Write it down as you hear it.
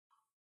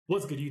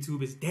What's good,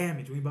 YouTube? It's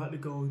Damage. We about to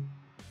go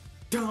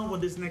down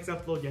with this next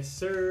upload. Yes,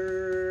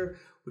 sir.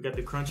 We got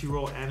the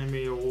Crunchyroll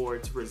Anime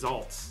Awards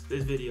results.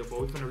 This video,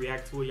 but we're gonna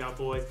react to it, y'all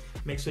boys.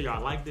 Make sure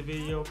y'all like the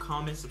video,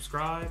 comment,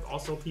 subscribe.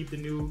 Also, peep the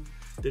new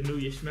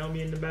You Smell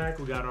Me in the back.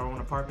 We got our own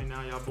apartment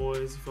now, y'all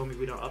boys. You feel me?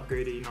 We done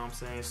upgraded, you know what I'm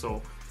saying?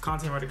 So,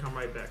 content ready to come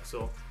right back.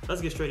 So,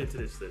 let's get straight into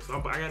this. So,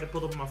 I got it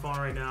pulled up on my phone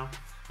right now.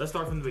 Let's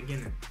start from the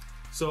beginning.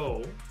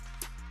 So,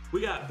 we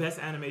got best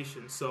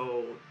animation.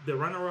 So the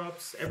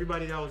runner-ups,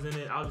 everybody that was in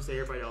it, I'll just say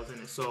everybody that was in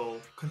it.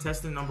 So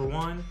contestant number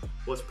 1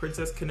 was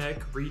Princess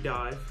Connect,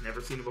 Redive,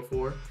 never seen it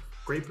before.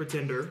 Great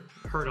Pretender,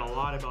 heard a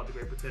lot about the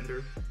Great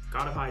Pretender.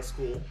 God of High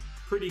School,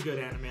 pretty good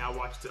anime. I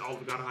watched all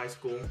of God of High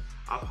School.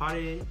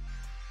 Apare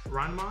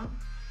Ranman,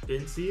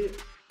 didn't see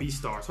it.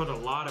 Beastars, heard a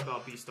lot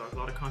about Beastars, a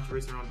lot of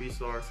controversy around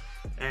Beastars.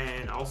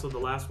 And also the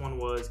last one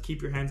was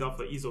Keep Your Hands Off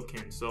of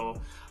Izoken.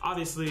 So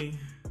obviously,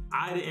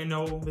 I didn't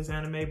know this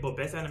anime, but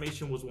best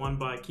animation was won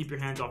by Keep Your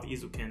Hands Off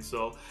Izuken.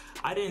 So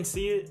I didn't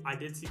see it. I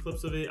did see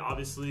clips of it,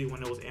 obviously,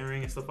 when it was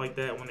airing and stuff like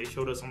that, when they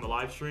showed us on the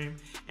live stream.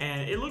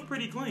 And it looked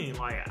pretty clean.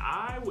 Like,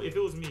 if it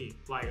was me,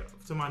 like,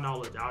 to my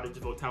knowledge, I would have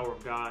just voted Tower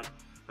of God.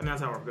 I mean, not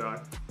Tower of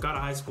God. God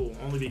of High School,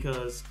 only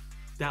because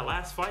that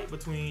last fight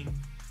between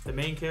the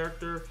main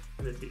character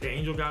and the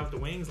angel guy with the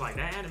wings, like,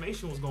 that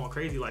animation was going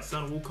crazy. Like,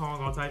 Sun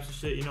Wukong, all types of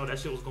shit. You know, that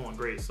shit was going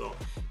great. So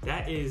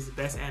that is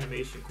best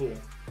animation. Cool.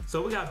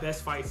 So we got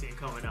best fight scene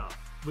coming up.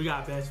 We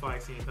got best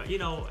fight scene. You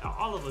know,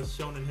 all of us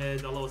shonen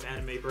heads, all of us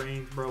anime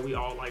brains, bro, we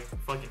all like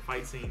fucking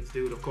fight scenes,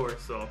 dude, of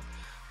course. So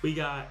we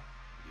got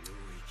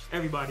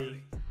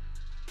everybody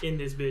in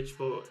this bitch.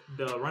 But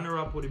the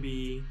runner-up would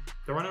be,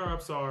 the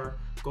runner-ups are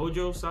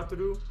Gojo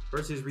Satoru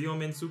versus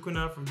Ryomen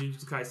Sukuna from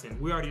Jujutsu Kaisen.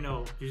 We already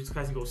know Jujutsu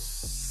Kaisen goes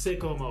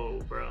sicko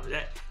mode, bro.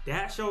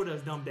 That show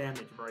does dumb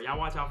damage, bro. Y'all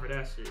watch out for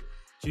that shit.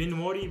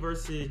 Jinmori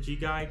versus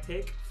Jigai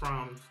Take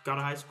from God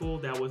of High School.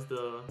 That was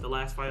the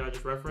last fight I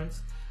just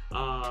referenced.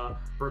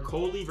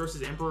 Bercoli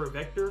versus Emperor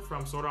Vector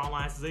from Sword Art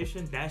Online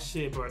Alicization. That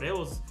shit, bro.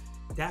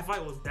 That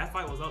fight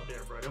was up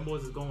there, bro. Them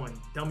boys is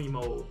going dummy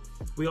mode.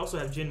 We also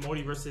have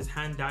Jinmori versus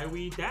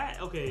Handaiwi.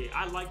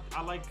 I like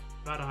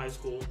God of High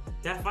School.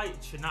 That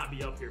fight should not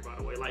be up here, by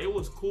the way. Like, it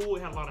was cool,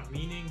 it had a lot of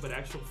meaning, but the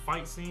actual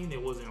fight scene, it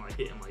wasn't like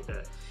hitting like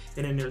that.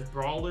 And then there's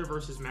Brawler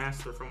versus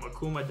Master from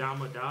Akuma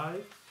Dama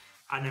Dive.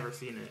 I never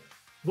seen it.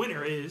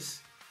 Winner is,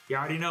 you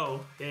already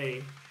know.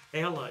 Hey,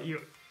 hold on.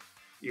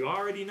 You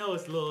already know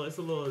it's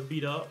a little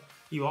beat up.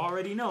 You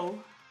already know,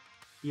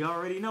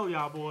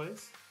 y'all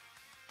boys.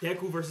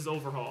 Deku versus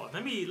Overhaul.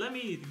 Let me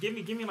give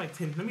me like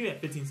 10. Let me get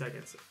 15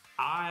 seconds.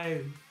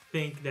 I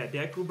think that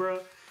Deku,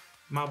 bro,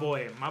 my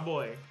boy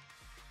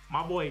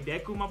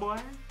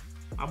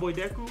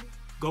Deku,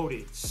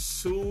 goated,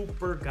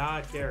 super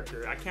god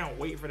character. I can't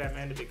wait for that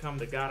man to become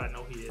the god I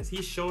know he is.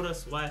 He showed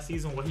us last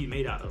season what he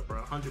made out of,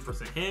 bro.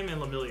 100%. Him and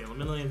Lemillion.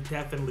 Lemillion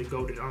definitely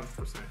goated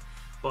 100%.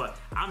 But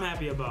I'm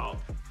happy about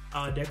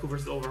Deku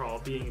versus Overhaul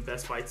being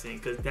best fight scene,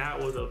 because that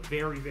was a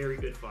very, very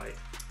good fight.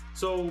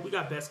 So we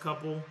got best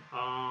couple.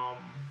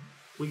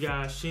 We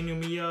got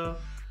Shinomiya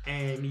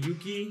and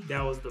Miyuki.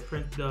 That was the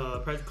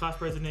class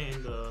president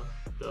and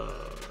the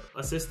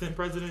assistant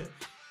president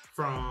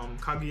from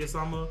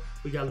Kaguya-sama.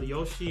 We got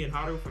Ryoshi and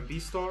Haru from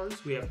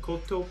Beastars. We have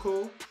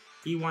Kotoko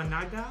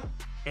Iwanaga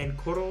and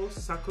Koro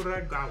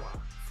Sakuragawa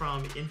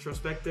from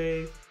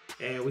Introspective.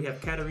 And we have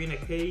Katarina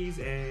Kays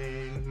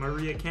and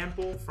Maria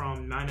Campbell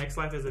from 9X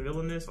Life as a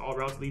Villainess, All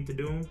Routes Lead to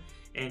Doom.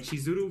 And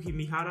Chizuru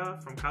Mihara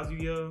from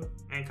Kazuya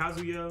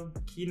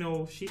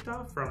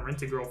Kinoshita from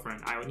Rent a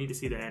Girlfriend. I would need to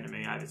see the anime,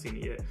 I haven't seen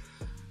it yet.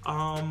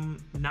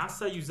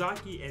 Nasa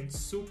Yuzaki and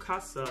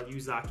Tsukasa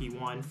Yuzaki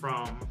won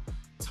from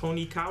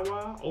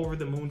Tonikawa, Over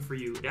the Moon for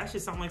You. That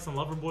shit sound like some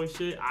Loverboy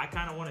shit. I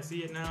kind of want to see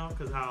it now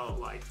because how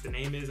like the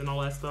name is and all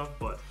that stuff,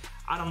 but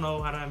I don't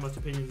know. I don't have much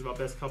opinions about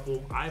best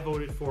couple. I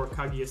voted for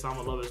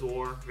Kaguya-sama Love is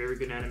War. Very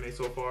good anime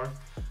so far.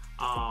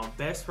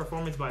 Best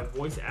performance by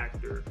voice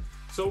actor.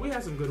 So we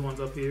have some good ones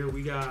up here.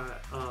 We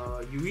got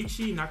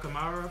Yuichi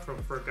Nakamura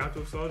for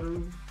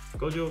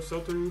Gojo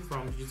Satoru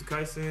from Jujutsu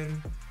Kaisen.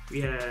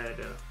 We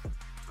had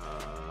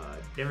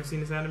never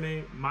seen this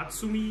anime.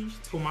 Matsumi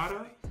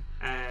Tomada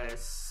as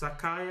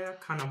Sakaya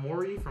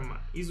Kanamori from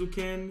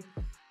Izuken.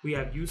 We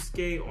have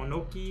Yusuke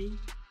Onoki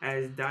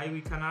as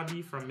Daiwi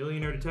Kanabi from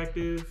Millionaire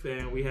Detective.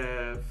 And we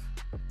have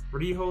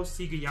Riho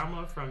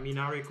Sigayama from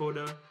Minare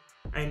Koda.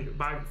 And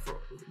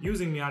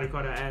using Minare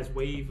Koda as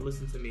Wave,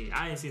 Listen to Me.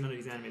 I ain't seen none of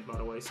these animes, by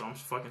the way, so I'm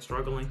fucking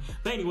struggling.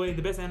 But anyway,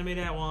 the best anime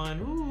that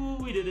won.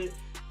 Ooh, we did it.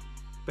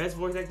 Best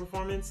voice acting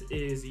performance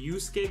is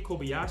Yusuke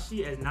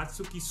Kobayashi as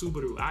Natsuki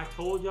Subaru. I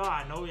told y'all,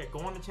 I know, go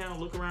on the channel,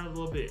 look around a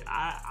little bit.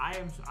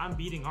 I'm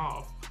beating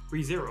off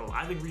ReZero.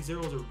 I think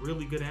ReZero is a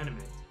really good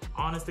anime.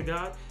 Honest to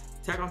God,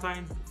 Attack on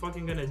Titan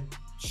fucking gonna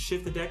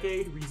shift the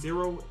decade.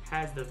 ReZero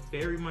has the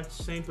very much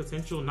same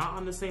potential, not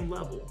on the same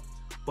level,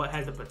 but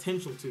has the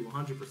potential to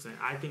 100%.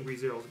 I think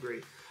ReZero is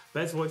great.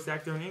 Best voice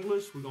actor in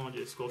English, we're gonna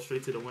just go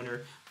straight to the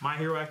winner. My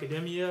Hero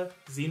Academia,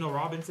 Zeno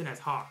Robinson as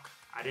Hawk.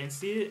 I didn't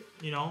see it,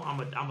 you know,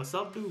 I'm a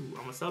sub dude,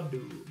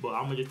 but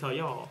I'm gonna just tell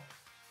y'all,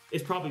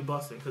 it's probably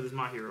busting because it's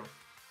my hero.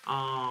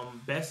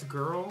 Best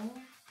girl,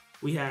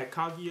 we had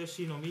Kaguya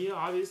Shinomiya,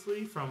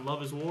 obviously, from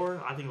Love is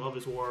War. I think Love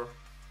is War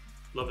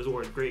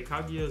is great.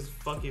 Kaguya is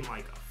fucking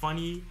like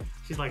funny.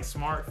 She's like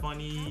smart,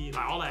 funny,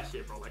 like all that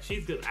shit, bro. Like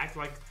she's good. Act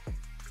like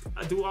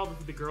do all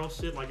the girl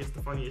shit like it's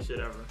the funniest shit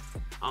ever.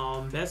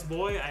 Best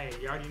boy,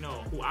 you already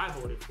know who I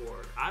voted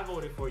for. I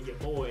voted for your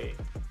boy,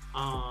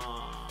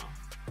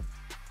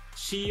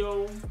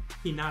 Shio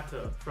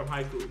Hinata from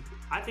Haiku.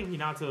 I think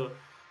Hinata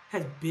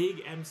has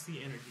big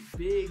MC energy,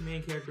 big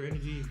main character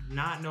energy,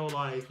 not no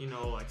like, you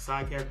know, like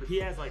side character.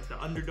 He has like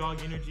the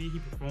underdog energy, he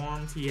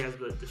performs, he has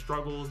the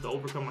struggles, the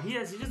overcome.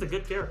 He's just a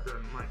good character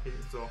in my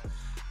opinion. So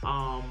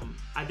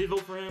I did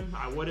vote for him.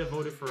 I would have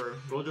voted for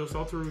Gojo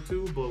Satoru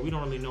too, but we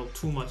don't really know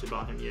too much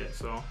about him yet.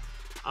 So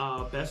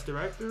best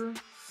director,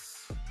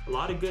 a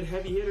lot of good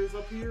heavy hitters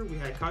up here. We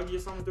had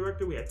Kaguya-sama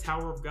director, we had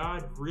Tower of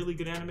God, really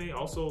good anime.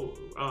 Also,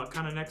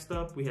 kind of next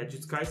up, we had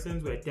Jujutsu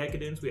Kaisen, we had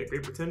Decadence, we had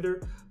Great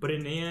Pretender. But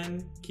in the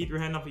end, keep your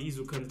hand off of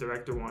Izuku's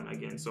director one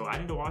again. So I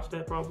need to watch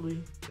that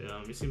probably.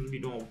 It seems to be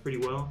doing pretty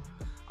well.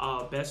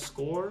 Best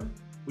score,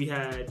 we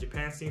had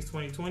Japan Sings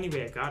 2020, we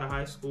had God of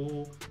High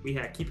School, we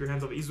had Keep Your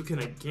Hands Off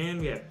Izuku again,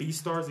 we had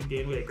Beastars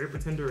again, we had Great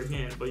Pretender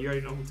again, but you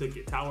already know who took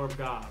it, Tower of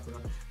God, bro.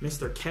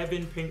 Mr.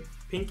 Kevin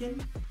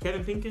Pinkin,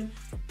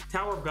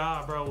 Tower of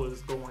God, bro,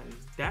 was going,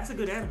 that's a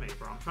good anime,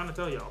 bro. I'm trying to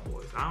tell y'all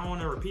boys. I don't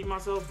want to repeat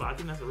myself, but I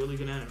think that's a really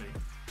good anime.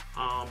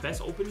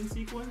 Best opening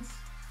sequence?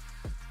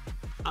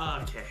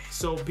 Okay,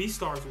 so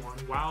Beastars won,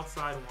 Wild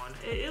Side won.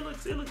 It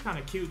looks kind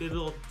of cute. The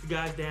little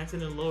guys dancing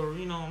in the lower,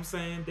 you know what I'm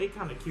saying? They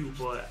kind of cute,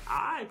 but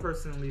I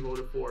personally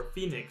voted for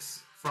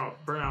Phoenix from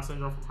Burnout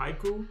Syndrome from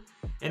Haiku.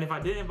 And if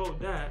I didn't vote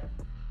that,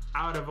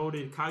 I would have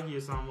voted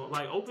Kaguya-sama.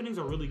 Like, openings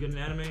are really good in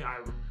anime.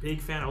 I'm a big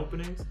fan of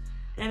openings.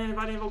 And then if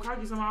I didn't vote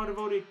Kaguya-sama, I would have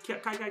voted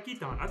Kaikai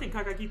Kitan. I think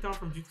Kaikai Kitan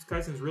from Jujutsu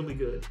Kaisen is really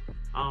good.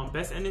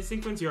 Best ending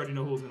sequence, you already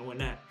know who's gonna win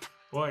that.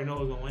 You already know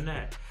who's gonna win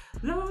that.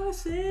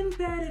 Lost in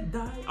that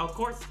die. Of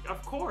course.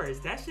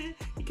 That shit,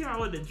 he came out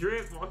with the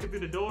drip, walking through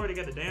the door, they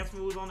got the dance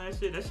moves on that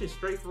shit. That shit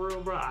straight for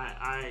real, bro.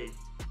 I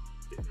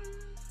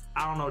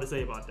don't know what to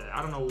say about that.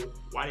 I don't know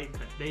why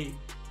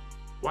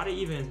they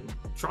even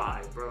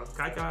try, bro.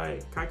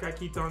 Kaikai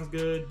Kitan's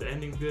good, the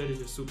ending's good, it's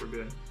just super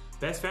good.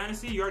 Best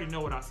fantasy, you already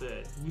know what I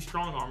said. We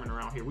strong arming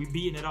around here. We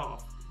beating it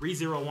off.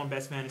 ReZero won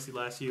Best Fantasy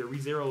last year.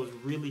 ReZero is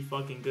really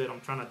fucking good.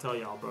 I'm trying to tell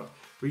y'all, bro.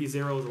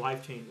 ReZero is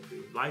life-changing,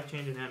 dude.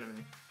 Life-changing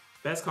anime.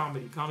 Best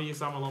comedy,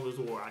 Kaguya-sama Love is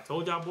War. I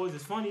told y'all boys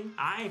it's funny.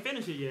 I ain't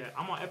finished it yet.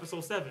 I'm on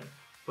episode 7.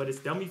 But it's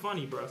dummy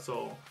funny, bro.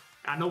 So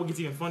I know it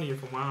gets even funnier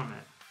from where I'm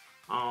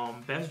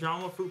at. Best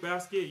genre, Fruit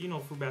Basket. You know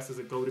Fruit Basket is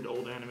a goated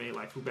old anime.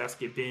 Like Fruit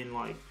Basket been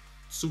like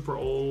super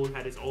old,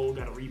 had its old,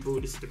 got a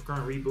reboot. This is the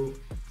current reboot.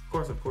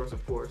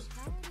 Of course.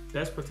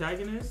 Best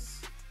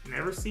protagonist,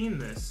 never seen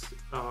this.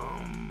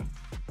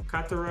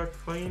 Katara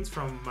Plains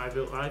from My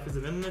Life is a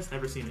Villainous,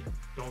 never seen it.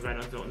 Don't got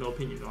no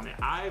opinions on it.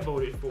 I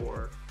voted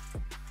for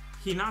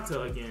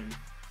Hinata again.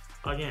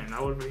 I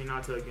voted for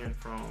Hinata again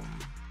from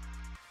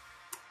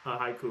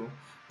Haiku.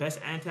 Best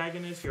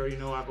antagonist, you already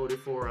know I voted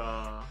for,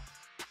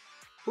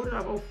 who did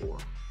I vote for?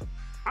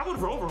 I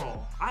voted for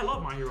Overhaul. I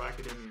love My Hero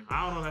Academia.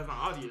 I don't know if that's not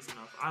obvious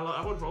enough.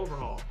 I voted for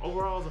Overhaul.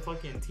 Overhaul is a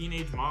fucking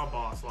teenage mob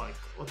boss. Like,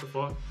 what the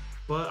fuck?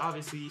 But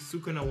obviously,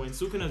 Sukuna wins.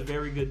 Sukuna's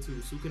very good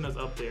too. Sukuna's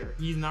up there.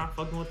 He's not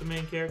fucking with the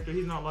main character.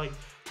 He's not like,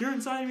 you're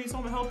inside me, so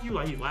I'm gonna help you.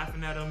 Like, he's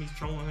laughing at him. He's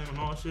trolling him and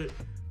all shit.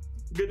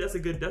 Good. That's a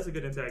good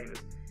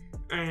antagonist.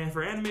 And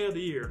for Anime of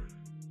the Year,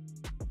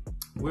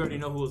 we already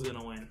know who's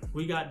gonna win.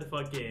 We got the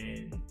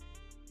fucking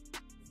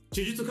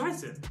Jujutsu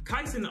Kaisen.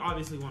 Kaisen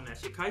obviously won that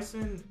shit.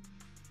 Kaisen,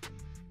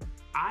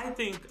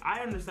 I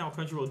understand what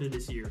Crunchyroll did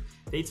this year.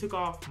 They took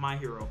off My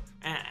Hero,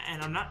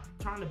 and I'm not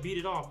trying to beat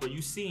it off, but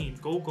you've seen,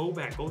 go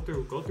back, go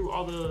through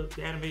all the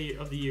anime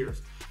of the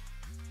years.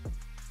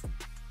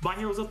 My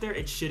Hero's up there,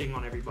 it's shitting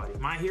on everybody.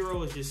 My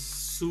Hero is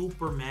just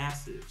super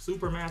massive.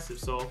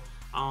 So,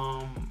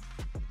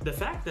 the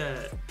fact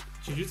that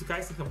Jujutsu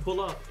Kaisen can pull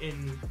up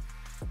in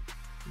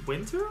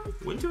winter of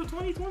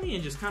 2020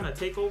 and just kind of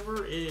take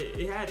over,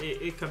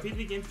 it competed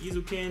against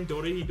Izuken,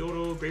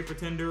 Dorihidoro, Great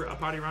Pretender,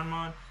 Apari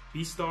Ranman,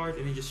 Beastars,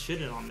 and then just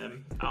shitting on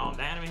them.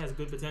 The anime has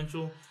good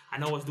potential. I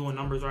know it's doing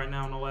numbers right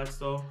now and all that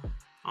stuff.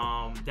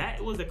 That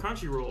was the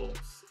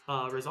Crunchyroll's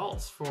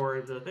results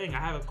for the thing. I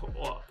have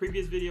a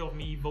previous video of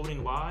me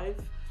voting live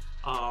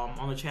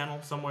on the channel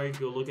somewhere. You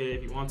can go look at it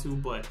if you want to,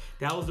 but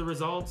that was the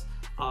results.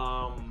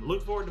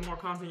 Look forward to more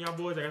content, y'all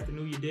boys. I got the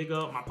new You Dig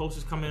Up. My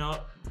posters coming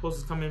up. My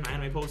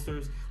anime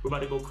posters. We're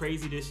about to go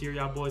crazy this year,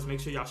 y'all boys. Make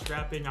sure y'all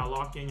strap in, y'all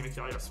lock in. Make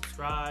sure y'all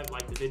subscribe,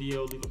 like the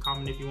video, leave a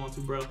comment if you want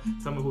to, bro.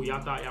 Tell me who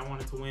y'all thought y'all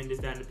wanted to win this,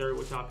 that, and the third.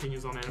 What y'all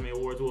opinions on Anime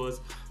Awards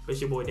was. It's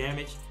your boy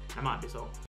Damage. I'm out this hole.